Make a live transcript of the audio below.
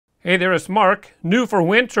Hey there, it's Mark. New for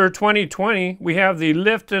winter 2020, we have the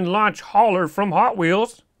lift and launch hauler from Hot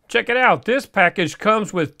Wheels. Check it out. This package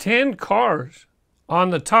comes with 10 cars.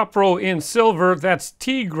 On the top row in silver, that's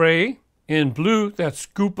Teegray. In blue, that's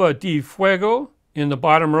Scoopa de Fuego. In the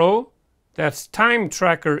bottom row, that's Time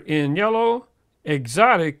Tracker in yellow.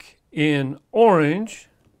 Exotique in orange.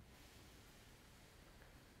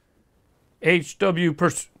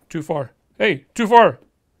 Too far. Hey, too far.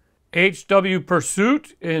 HW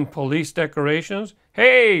Pursuit in police decorations.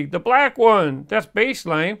 Hey, the black one, that's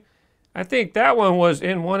Bassline. I think that one was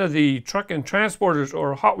in one of the truck and transporters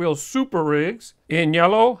or Hot Wheels super rigs. In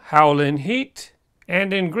yellow, Howlin Heat.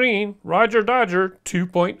 And in green, Rodger Dodger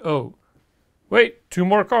 2.0. Wait, 2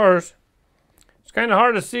 more cars. It's kind of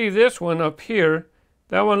hard to see this one up here.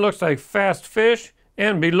 That one looks like Fast Fish.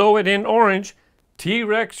 And below it in orange,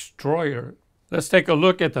 T-Rex Destroyer. Let's take a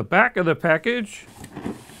look at the back of the package.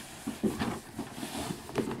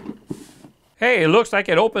 Hey, it looks like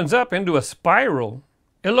it opens up into a spiral.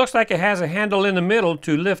 It looks like it has a handle in the middle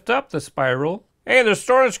to lift up the spiral. Hey, there's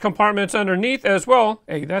storage compartments underneath as well.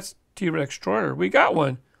 Hey, that's T-Rex Destroyer. We got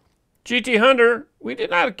one. GT Hunter. We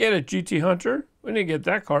did not get a GT Hunter. We didn't get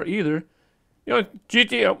that car either. You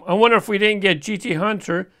know, I wonder if we didn't get GT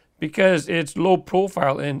Hunter because it's low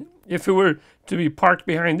profile, and if it were to be parked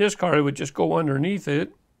behind this car, it would just go underneath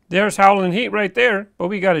it. There's Howlin Heat right there, but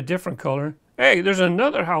we got a different color. Hey, there's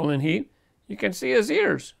another Howlin Heat. You can see his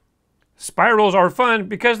ears. Spirals are fun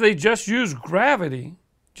because they just use gravity.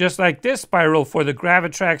 Just like this spiral for the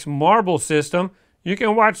Gravitrax marble system. You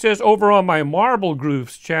can watch this over on my Marble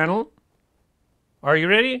Grooves channel. Are you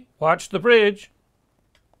ready? Watch the bridge.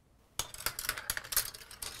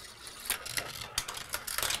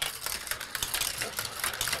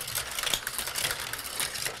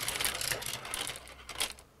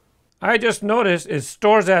 I just noticed it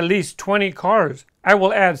stores at least 20 cars. I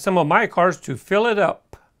will add some of my cars to fill it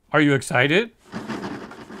up. Are you excited?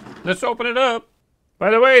 Let's open it up.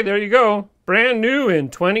 By the way, there you go. Brand new in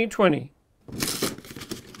 2020.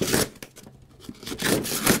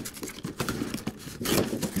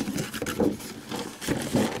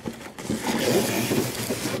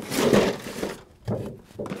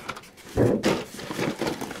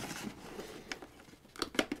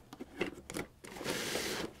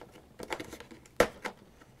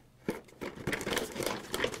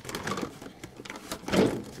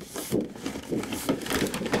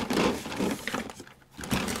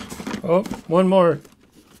 Oh, one more.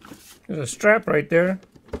 There's a strap right there.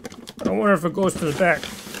 I wonder if it goes to the back.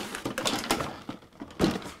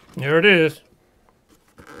 There it is.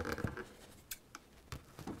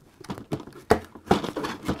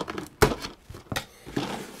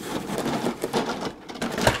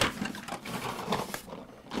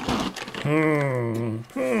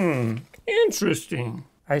 Interesting.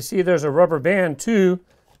 I see there's a rubber band too.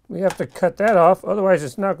 We have to cut that off, otherwise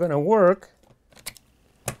it's not going to work.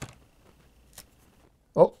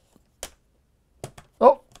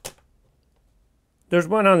 There's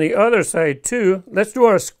one on the other side too. Let's do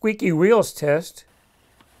our squeaky wheels test.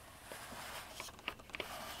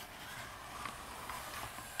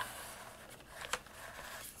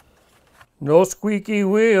 No squeaky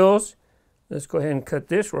wheels. Let's go ahead and cut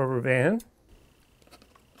this rubber band.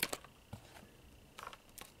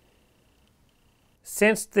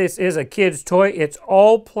 Since this is a kid's toy, it's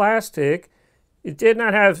all plastic. It did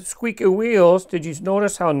not have squeaky wheels. Did you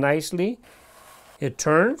notice how nicely it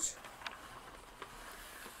turns?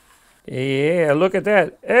 Yeah, look at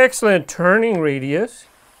that. Excellent turning radius.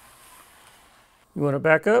 You want to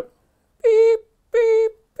back up? Beep,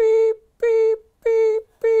 beep, beep, beep, beep,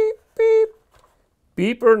 beep, beep.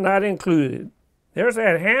 Beeper not included. There's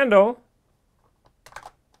that handle.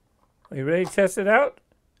 Are you ready to test it out?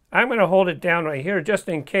 I'm going to hold it down right here just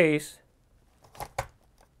in case.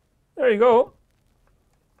 There you go.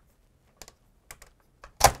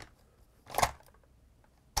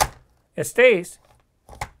 It stays.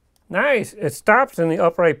 Nice. It stops in the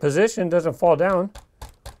upright position, doesn't fall down.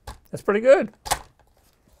 That's pretty good.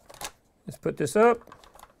 Let's put this up.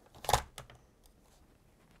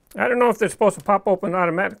 I don't know if they're supposed to pop open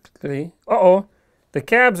automatically. Uh-oh, the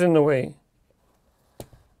cab's in the way.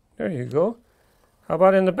 There you go. How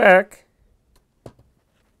about in the back?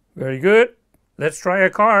 Very good. Let's try a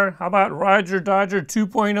car. How about Rodger Dodger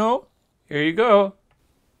 2.0? Here you go.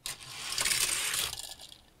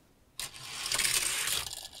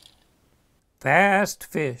 Fast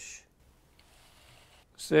Fish.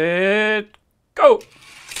 Set, go.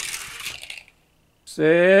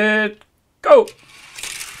 Set, go.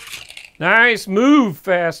 Nice move,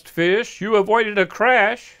 Fast Fish. You avoided a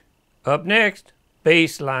crash. Up next,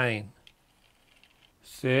 Bassline.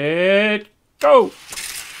 Set, go.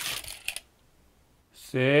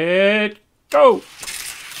 Set, go.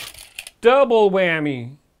 Double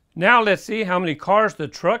whammy. Now let's see how many cars the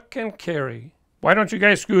truck can carry. Why don't you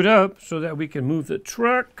guys scoot up so that we can move the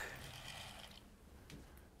truck?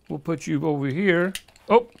 We'll put you over here.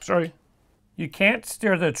 Oh, sorry. You can't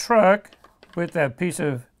steer the truck with that piece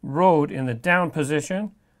of road in the down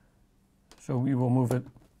position. So we will move it.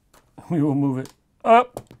 We will move it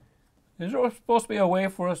up. Is there supposed to be a way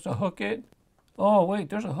for us to hook it? Oh, wait,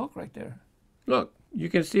 there's a hook right there. Look, you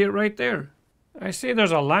can see it right there. I see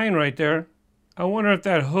there's a line right there. I wonder if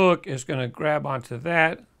that hook is going to grab onto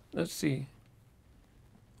that. Let's see.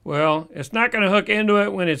 Well, it's not going to hook into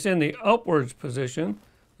it when it's in the upwards position.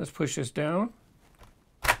 Let's push this down.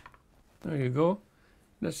 There you go.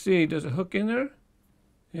 Let's see, does it hook in there?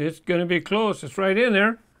 It's going to be close. It's right in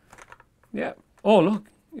there. Yeah. Oh, look,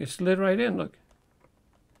 it slid right in, look.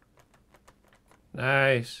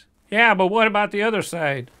 Nice. Yeah, but what about the other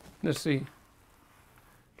side? Let's see.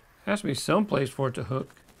 Has to be some place for it to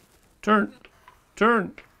hook. Turn.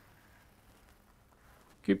 Turn.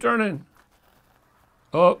 Keep turning.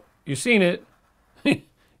 Oh, you seen it.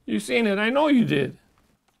 You seen it. I know you did.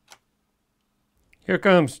 Here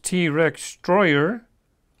comes T-Rex Destroyer.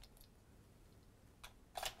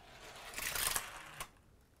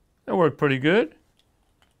 That worked pretty good.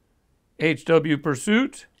 HW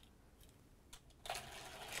Pursuit.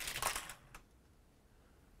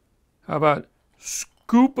 How about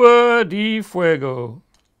Scoopa de Fuego?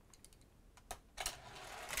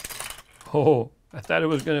 Oh, I thought it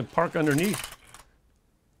was going to park underneath.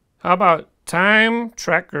 How about Time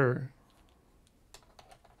Tracker?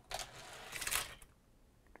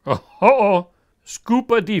 Oh,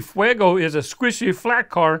 Scoopa de Fuego is a squishy flat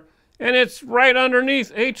car, and it's right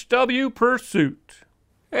underneath HW Pursuit.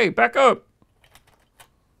 Hey, back up.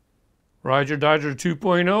 Rodger Dodger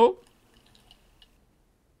 2.0.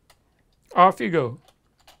 Off you go.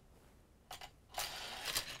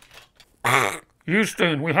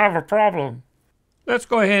 Houston, we have a problem. Let's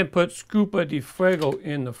go ahead and put Scoopa de Fuego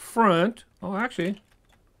in the front. Oh, actually,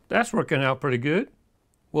 that's working out pretty good.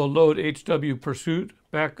 We'll load HW Pursuit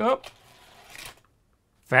back up.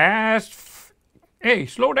 Hey,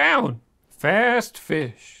 slow down. Fast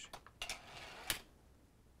fish.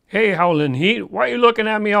 Hey, Howlin Heat, why are you looking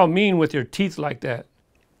at me all mean with your teeth like that?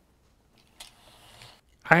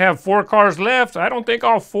 I have 4 cars left. I don't think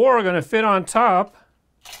all 4 are going to fit on top.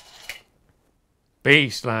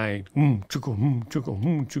 Bassline. Chugga,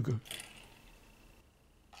 chugga, chugga.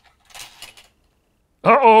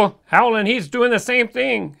 Uh-oh, Howlin, he's doing the same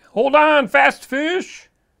thing. Hold on, fast fish.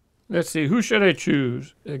 Let's see, who should I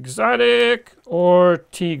choose? Exotique or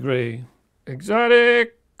Teegray?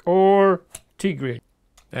 Exotique or Teegray?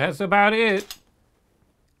 That's about it.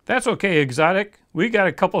 That's okay, Exotique. We got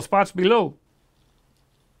a couple spots below.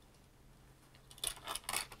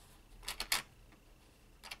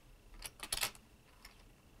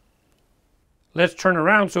 Let's turn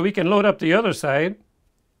around so we can load up the other side.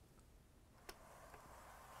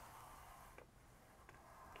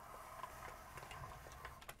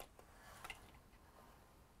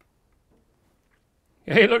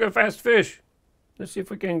 Hey, look at Fast Fish. Let's see if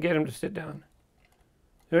we can get him to sit down.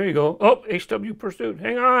 There you go. Oh, HW Pursuit.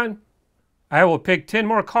 Hang on. I will pick 10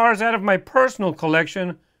 more cars out of my personal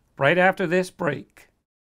collection right after this break.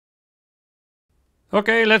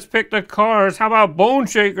 Okay, let's pick the cars. How about Bone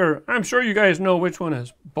Shaker? I'm sure you guys know which one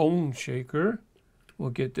is Bone Shaker.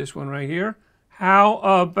 We'll get this one right here. How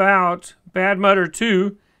about Bad Mutter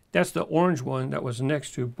 2? That's the orange one that was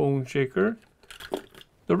next to Bone Shaker.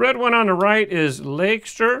 The red one on the right is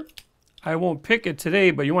Lakester. I won't pick it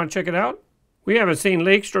today, but you want to check it out? We haven't seen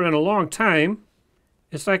Lakester in a long time.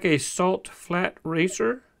 It's like a salt flat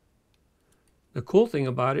racer. The cool thing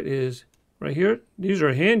about it is right here, these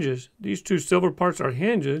are hinges. These 2 silver parts are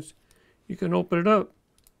hinges. You can open it up.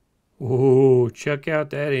 Whoa, check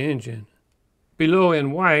out that engine. Below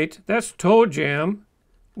in white, that's Toe Jam.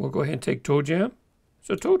 We'll go ahead and take Toe Jam. It's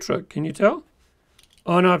a tow truck, can you tell?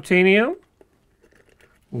 Unobtainium.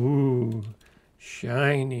 Ooh,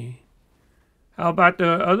 shiny. How about the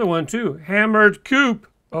other one too? Hammered Coupe.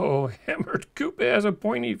 Uh-oh, Hammered Coupe has a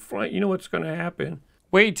pointy front. You know what's going to happen.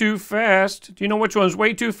 Way Too Fast. Do you know which one's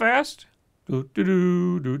Way Too Fast?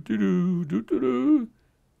 Do-do-do, do-do-do, do-do-do.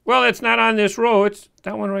 Well, it's not on this row. It's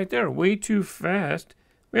that one right there. Way Too Fast.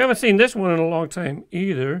 We haven't seen this one in a long time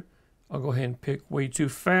either. I'll go ahead and pick Way Too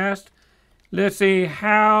Fast. Let's see.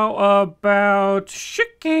 How about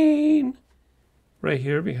Chicane? Right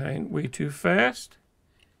here behind Way Too Fast.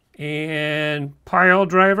 And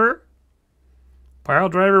Piledriver.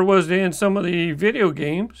 Piledriver was in some of the video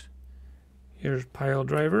games. Here's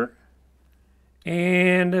Piledriver.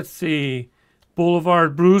 And let's see,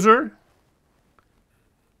 Boulevard Bruiser.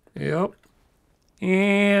 Yep.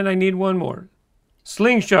 And I need one more.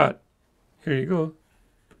 Slingshot. Here you go.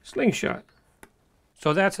 Slingshot.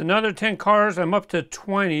 So that's another 10 cars. I'm up to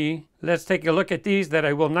 20. Let's take a look at these that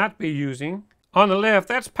I will not be using. On the left,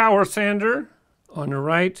 that's Power Sander. On the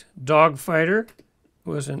right, Dogfighter.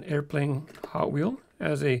 Was an airplane Hot Wheel.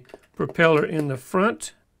 Has a propeller in the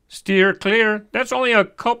front. Steer Clear. That's only a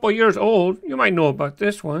couple years old. You might know about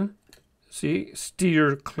this one. See,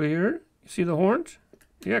 Steer Clear. You see the horns?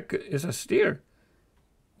 Yeah, it's a steer.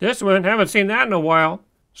 This one, haven't seen that in a while.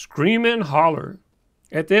 Screamin' Holler.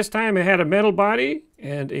 At this time, it had a metal body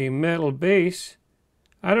and a metal base.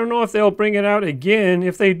 I don't know if they'll bring it out again.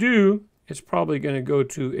 If they do, it's probably going to go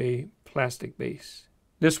to a plastic base.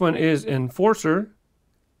 This one is Enforcer.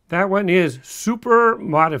 That one is Super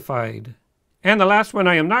Modified. And the last one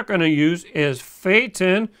I am not going to use is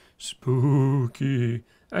Phaeton Spooky.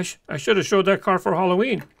 I should have showed that car for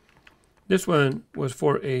Halloween. This one was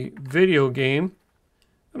for a video game.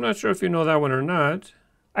 I'm not sure if you know that one or not.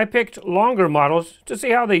 I picked longer models to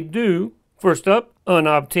see how they do. First up,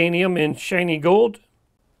 Unobtainium in shiny gold.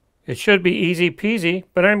 It should be easy peasy,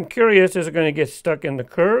 but I'm curious, is it going to get stuck in the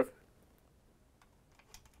curve?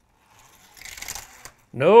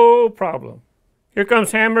 No problem. Here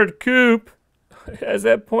comes Hammered Coupe. As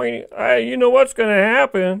that point, you know what's going to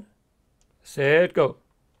happen. Set, go.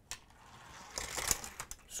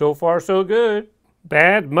 So far, so good.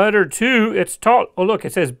 Bad Mudder 2, it's tall. Oh, look,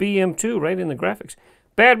 it says BM2 right in the graphics.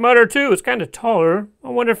 Bad Mudder 2, it's kind of taller. I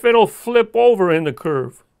wonder if it'll flip over in the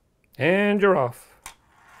curve. And you're off.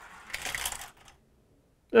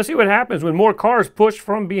 Let's see what happens when more cars push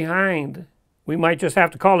from behind. We might just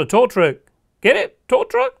have to call a tow truck. Get it? Tow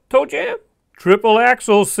truck? Tow jam? Triple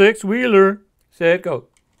axle 6-wheeler. Set, go.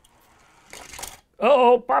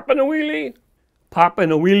 Uh-oh, popping a wheelie.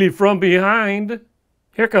 Popping a wheelie from behind.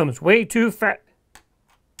 Here comes way too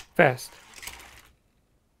fast.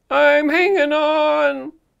 I'm hanging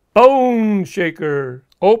on. Bone shaker.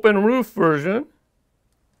 Open roof version.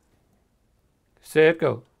 Set,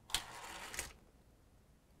 go.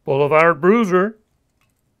 Boulevard Bruiser.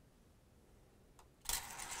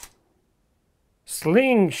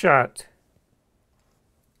 Slingshot.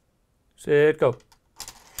 Set, go.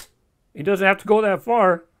 He doesn't have to go that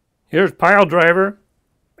far. Here's Piledriver.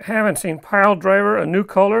 Haven't seen Piledriver, a new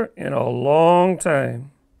color, in a long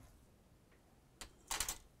time.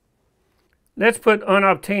 Let's put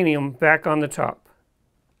Unobtainium back on the top.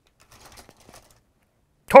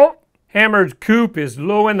 Hammered Coupe is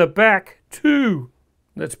low in the back, too.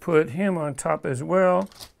 Let's put him on top as well.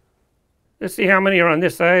 Let's see how many are on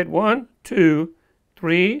this side. 1, 2,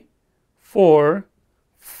 3, 4,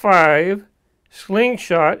 5.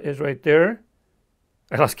 Slingshot is right there.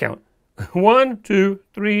 I lost count. 1, 2,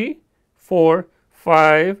 3, 4,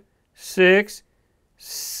 5, 6,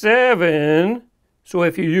 7. So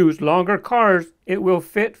if you use longer cars, it will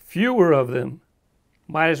fit fewer of them.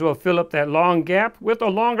 Might as well fill up that long gap with a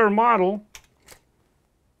longer model.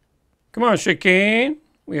 Come on, Chicane.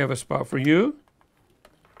 We have a spot for you.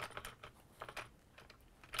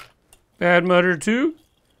 Bad Mudder 2.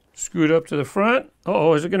 Scoot up to the front.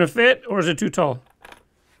 Uh-oh, is it going to fit or is it too tall?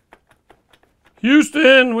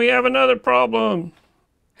 Houston, we have another problem.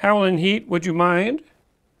 Howlin Heat, would you mind?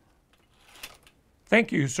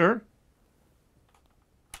 Thank you, sir.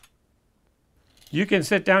 You can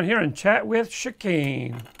sit down here and chat with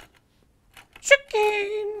Chicane.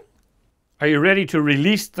 Chicane! Are you ready to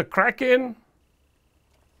release the Kraken?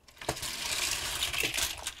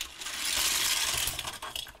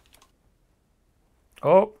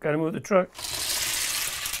 Oh, gotta move the truck.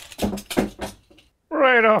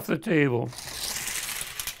 Right off the table.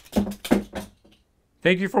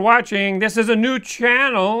 Thank you for watching. This is a new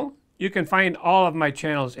channel. You can find all of my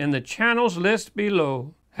channels in the channels list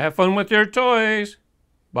below. Have fun with your toys.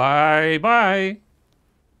 Bye-bye.